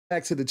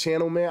back to the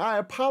channel, man. I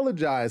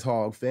apologize,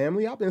 Hog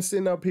family. I've been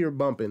sitting up here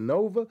bumping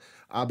Nova.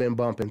 I've been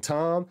bumping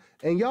Tom,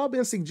 and y'all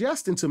been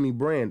suggesting to me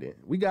Brandon.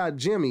 We got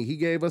Jimmy. He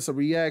gave us a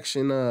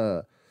reaction.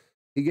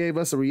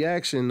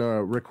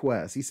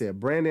 Request. He said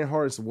Brandon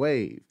Hart's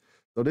Wave.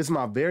 So this is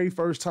my very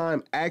first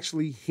time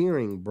actually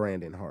hearing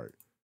Brandon Hart.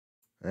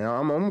 And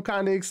I'm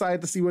kind of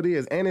excited to see what it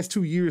is. And it's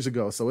 2 years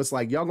ago, so it's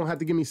like y'all gonna have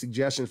to give me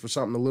suggestions for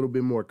something a little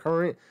bit more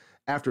current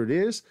after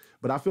this.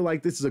 But I feel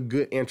like this is a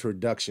good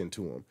introduction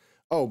to him.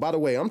 Oh, by the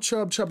way, I'm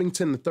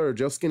Chubbington the Third,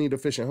 Joe Skinny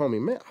Deficient Homie.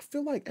 Man, I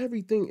feel like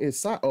everything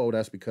is oh,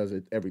 that's because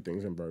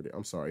everything's inverted.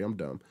 I'm sorry, I'm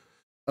dumb.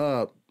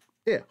 Yeah,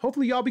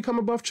 hopefully y'all become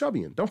a Buff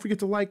Chubbian. Don't forget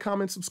to like,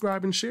 comment,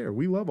 subscribe, and share.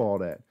 We love all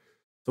that.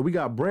 So we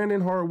got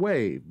Brandon Hart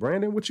Wave.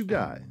 Brandon, what you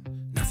got?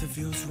 Nothing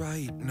feels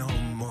right no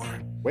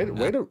more. Wait a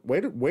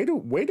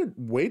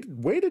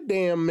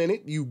damn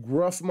minute, you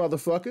gruff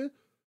motherfucker.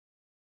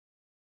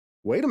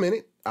 Wait a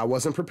minute. I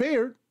wasn't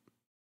prepared.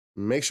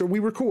 Make sure we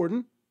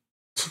recording.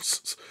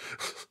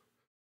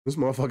 This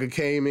motherfucker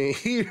came in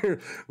here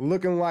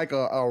looking like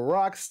a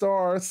rock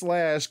star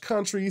slash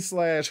country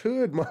slash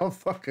hood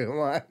motherfucker.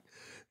 Like,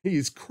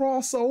 he's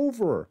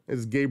crossover,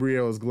 as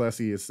Gabriel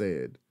Iglesias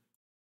said.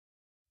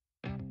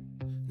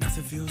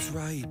 Nothing feels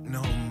right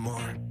no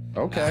more.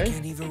 Okay. I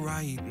can't even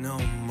write no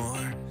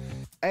more.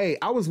 Hey,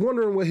 I was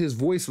wondering what his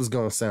voice was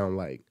gonna sound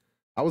like.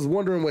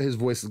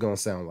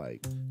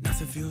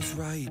 Nothing feels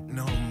right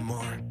no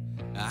more.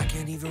 I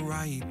can't even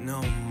write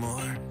no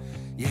more.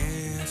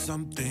 Yeah,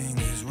 something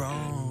is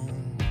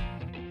wrong.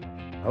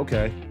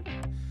 Okay.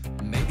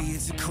 Maybe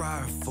it's a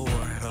cry for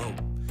help.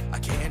 I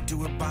can't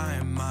do it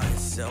by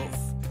myself.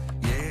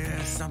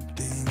 Yeah,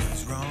 something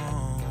is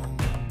wrong.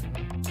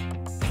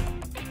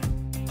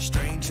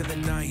 Strange how the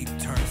night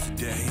turns to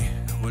day.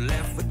 We're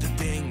left with the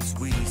things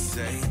we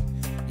say.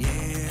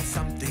 Yeah,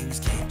 some things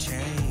can't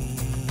change.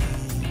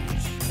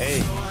 Hey.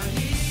 So I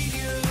need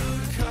you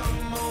to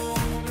come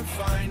home and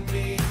find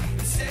me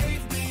and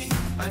save me.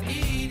 I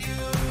need you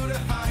to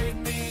hide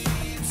me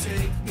and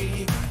take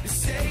me to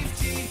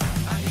safety.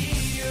 I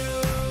need you.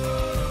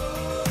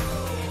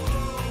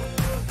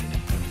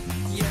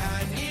 Yeah,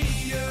 I need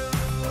you.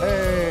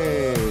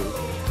 Hey.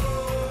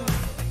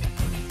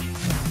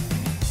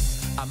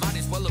 I might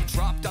as well have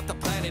dropped off the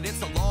planet.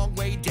 It's a long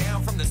way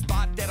down from the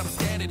spot that I'm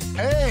standing.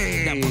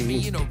 Hey. That put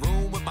me in a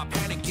room with my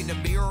panic in the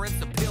mirror and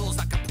some pills.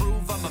 I can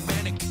prove I'm a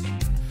manic.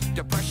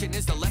 Depression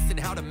is the lesson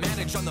how to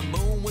manage on the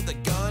moon with a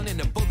gun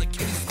and a bullet.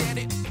 Can you stand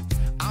it?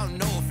 I don't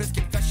know if it's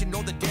confession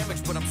or the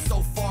damage, but I'm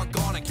so far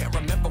gone I can't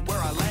remember where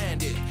I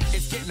landed.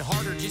 It's getting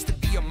harder just to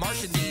be a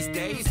Martian these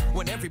days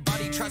when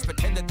everybody tries to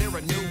pretend that they're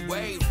a new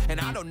wave. And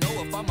I don't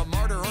know if I'm a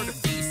martyr or to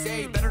be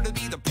saved. Better to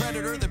be the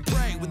predator than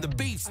prey when the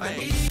beef's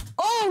made.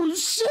 Oh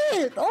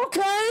shit!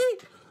 Okay.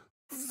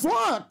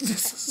 Fuck.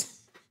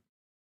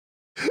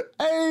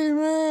 Hey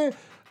man,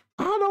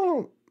 I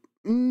don't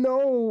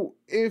know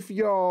if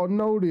y'all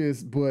know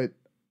this, but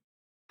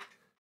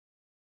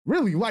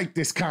really like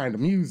this kind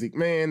of music,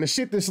 man. The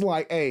shit that's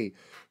like, hey,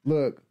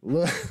 look,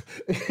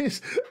 hey,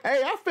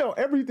 I felt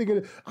everything in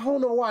it. I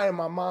don't know why in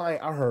my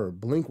mind I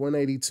heard Blink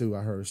 182, I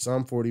heard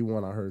Sum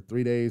 41, I heard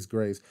 3 Days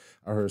Grace,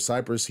 I heard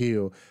Cypress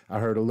Hill, I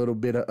heard a little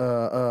bit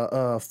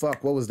of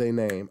fuck, what was their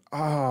name?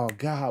 Oh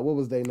God, what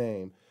was their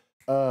name?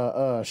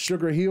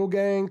 Sugar Hill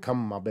Gang, come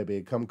my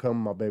baby, come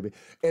my baby.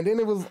 And then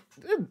it was,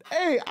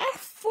 hey, I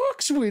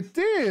fucks with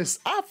this.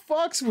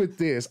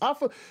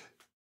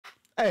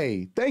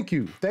 Hey, thank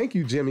you,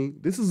 Jimmy.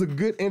 This is a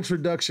good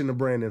introduction to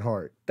Brandon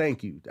Hart.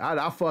 Thank you. I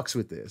fucks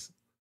with this.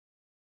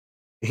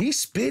 He's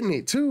spitting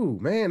it too,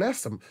 man. That's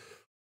some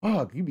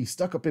fuck. You be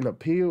stuck up in a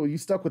pill. You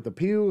stuck with the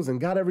pills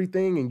and got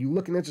everything, and you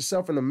looking at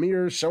yourself in the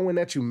mirror, showing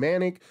that you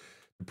manic.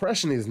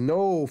 Depression is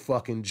no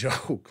fucking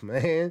joke,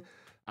 man.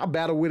 I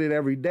battle with it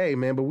every day,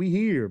 man. But we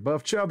here,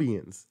 Buff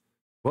Chubbians.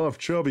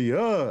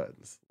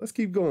 Let's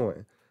keep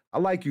going. I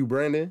like you,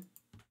 Brandon.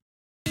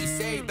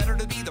 Say better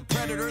to be the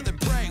predator than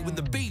prey when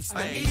the beef's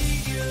made. I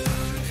need you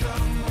to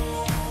come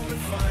home and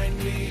find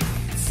me,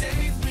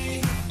 save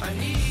me. I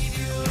need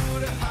you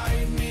to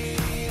hide me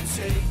and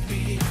take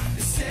me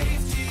to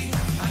safety.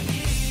 I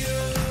need you.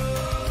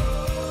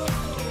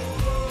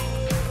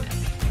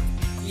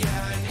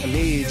 Yeah, I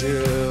need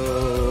you.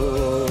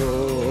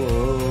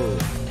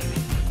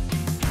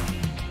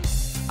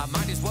 I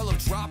might as well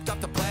have dropped off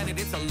the planet.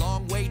 It's a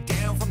long way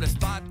down from the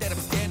spot that I'm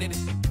standing.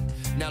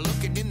 Now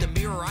looking in the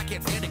mirror, I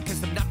can't stand it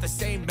because I'm not the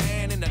same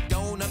man and I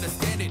don't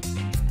understand it.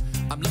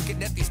 I'm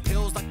looking at these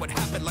pills like what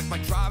happened, like my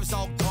drive's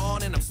all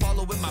gone and I'm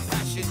swallowing my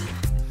passion.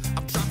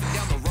 I'm dropping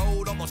down the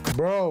road almost.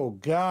 Bro,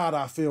 God,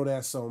 I feel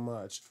that so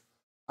much.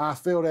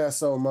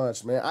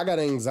 Man. I got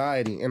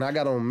anxiety and I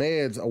got on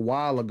meds a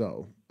while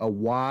ago.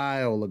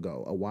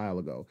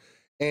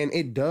 And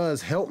it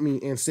does help me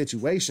in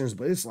situations,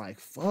 but it's like,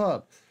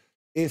 fuck.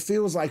 It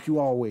feels like you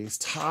always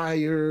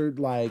tired,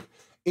 like,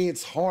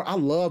 it's hard. I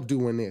love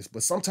doing this,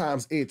 but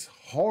sometimes it's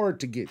hard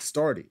to get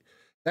started.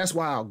 That's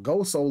why I'll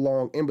go so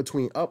long in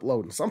between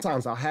uploading.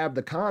 Sometimes I'll have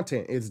the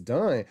content, it's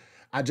done.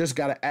 I just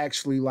got to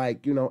actually,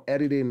 like, you know,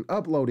 edit it and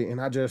upload it. And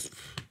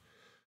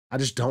I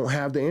just don't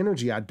have the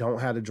energy. I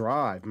don't have the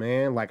drive,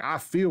 man. Like, I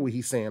feel what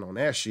he's saying on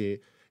that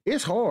shit.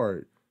 It's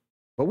hard,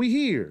 but we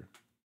here.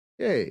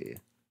 Yeah.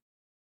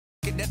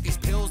 Looking at these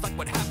pills like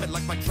what happened,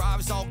 like my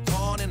drive's all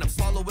gone and I'm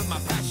swallowing my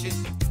passion.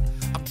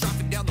 I'm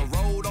driving down the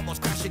road,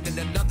 almost crashing, and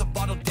another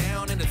bottle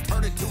down and it's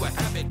turned into a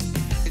habit.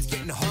 It's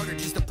getting harder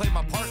just to play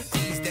my part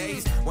these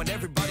days when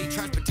everybody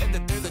tries to pretend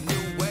that they're the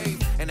new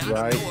wave. And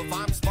I don't know if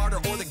I'm smarter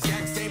or the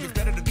gang same. It's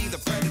better to be the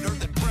predator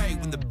than prey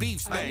when the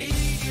beef's made. I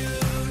need you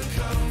to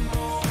come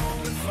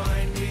home and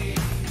find me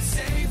and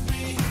save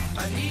me.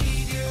 I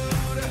need you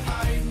to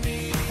hide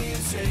me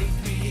and take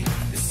me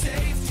to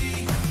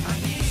safety. I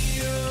need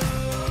you.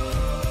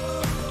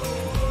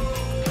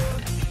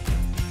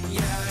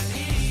 Yeah, I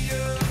need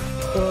you.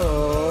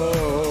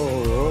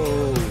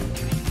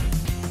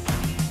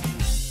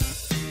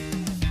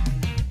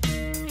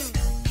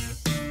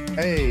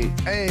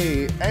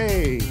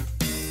 Hey.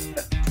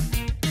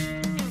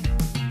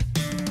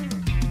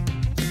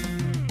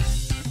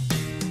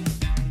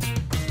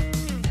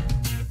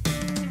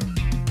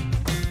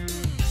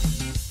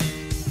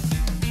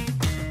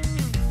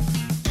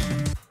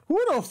 Who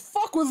the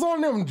fuck was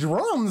on them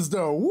drums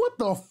though? What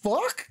the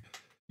fuck?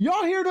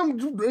 Y'all hear them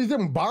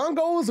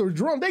bongos or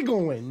drum? They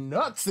going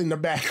nuts in the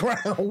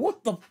background.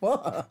 What the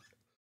fuck?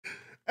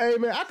 Hey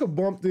man, I could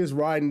bump this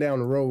riding down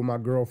the road with my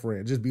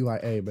girlfriend. Just be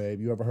like, hey babe,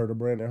 you ever heard of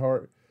Brandon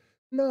Hart?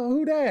 No,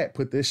 who that?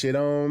 Put this shit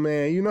on,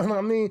 man. You know what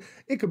I mean?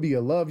 It could be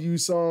a love you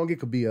song. It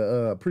could be a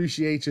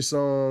appreciate you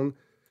song.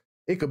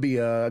 It could be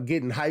a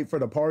getting hyped for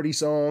the party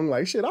song.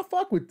 Like, shit, I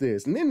fuck with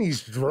this. And then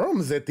these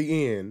drums at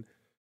the end.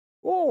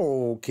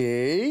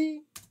 Okay.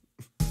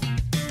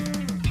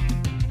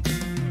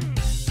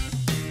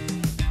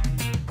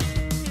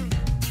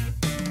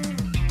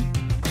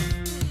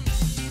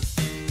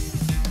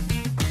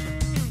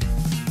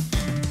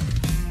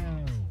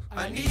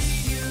 I need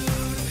you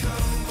to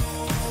come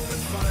home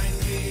and find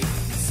me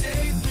and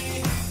save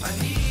me. I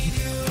need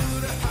you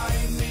to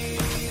hide me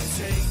and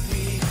take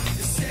me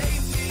to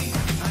safety.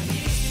 I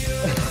need you.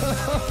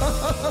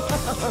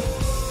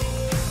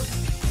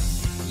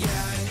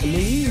 Yeah, I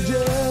need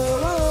you.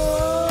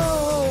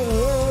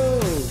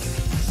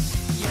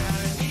 Yeah,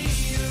 I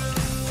need you.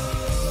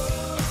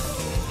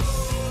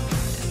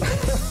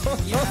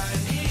 Yeah, I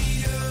need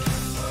you.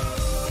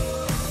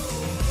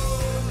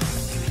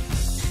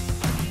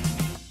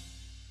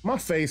 My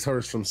face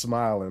hurts from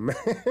smiling, man.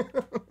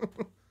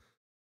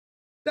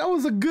 That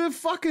was a good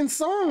fucking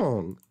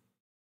song.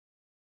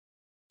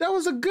 That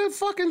was a good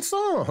fucking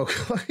song.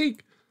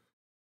 Like,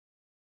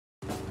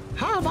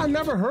 how have I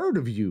never heard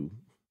of you?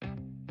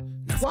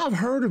 Well, I've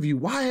heard of you.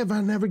 Why have I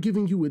never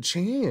given you a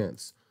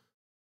chance?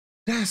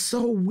 That's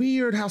so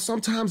weird how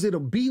sometimes it'll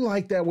be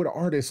like that with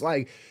artists.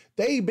 Like,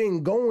 they've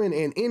been going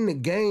and in the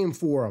game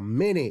for a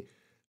minute,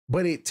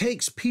 but it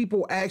takes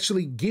people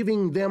actually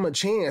giving them a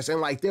chance.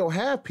 And like, they'll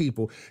have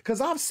people,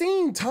 because I've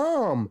seen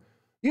Tom,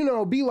 you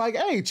know, be like,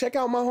 hey, check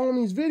out my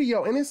homie's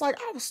video. And it's like,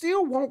 I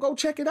still won't go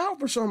check it out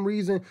for some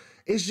reason.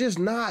 It's just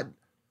not,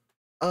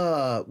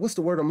 what's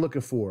the word I'm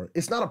looking for?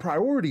 It's not a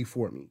priority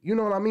for me. You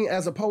know what I mean?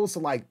 As opposed to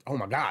like, oh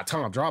my God,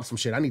 Tom dropped some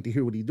shit. I need to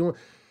hear what he's doing.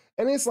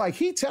 And it's like,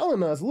 he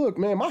telling us, look,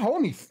 man, my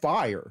homie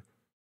fire,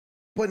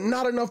 but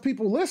not enough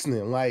people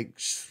listening. Like,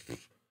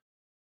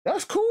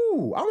 that's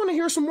cool. I want to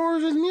hear some more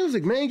of his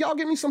music, man. Y'all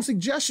give me some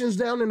suggestions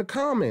down in the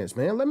comments,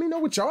 man. Let me know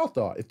what y'all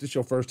thought if this is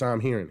your first time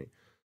hearing it.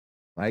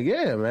 Like,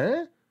 yeah,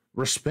 man.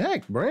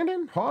 Respect,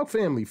 Brandon. Hog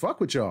family, fuck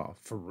with y'all.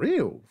 For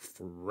real,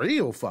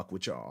 fuck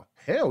with y'all.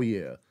 Hell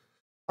yeah.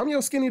 I'm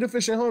your skinny the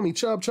fishing homie,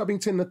 Chubb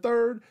Chubbington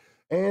III.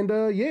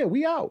 And yeah,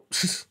 we out.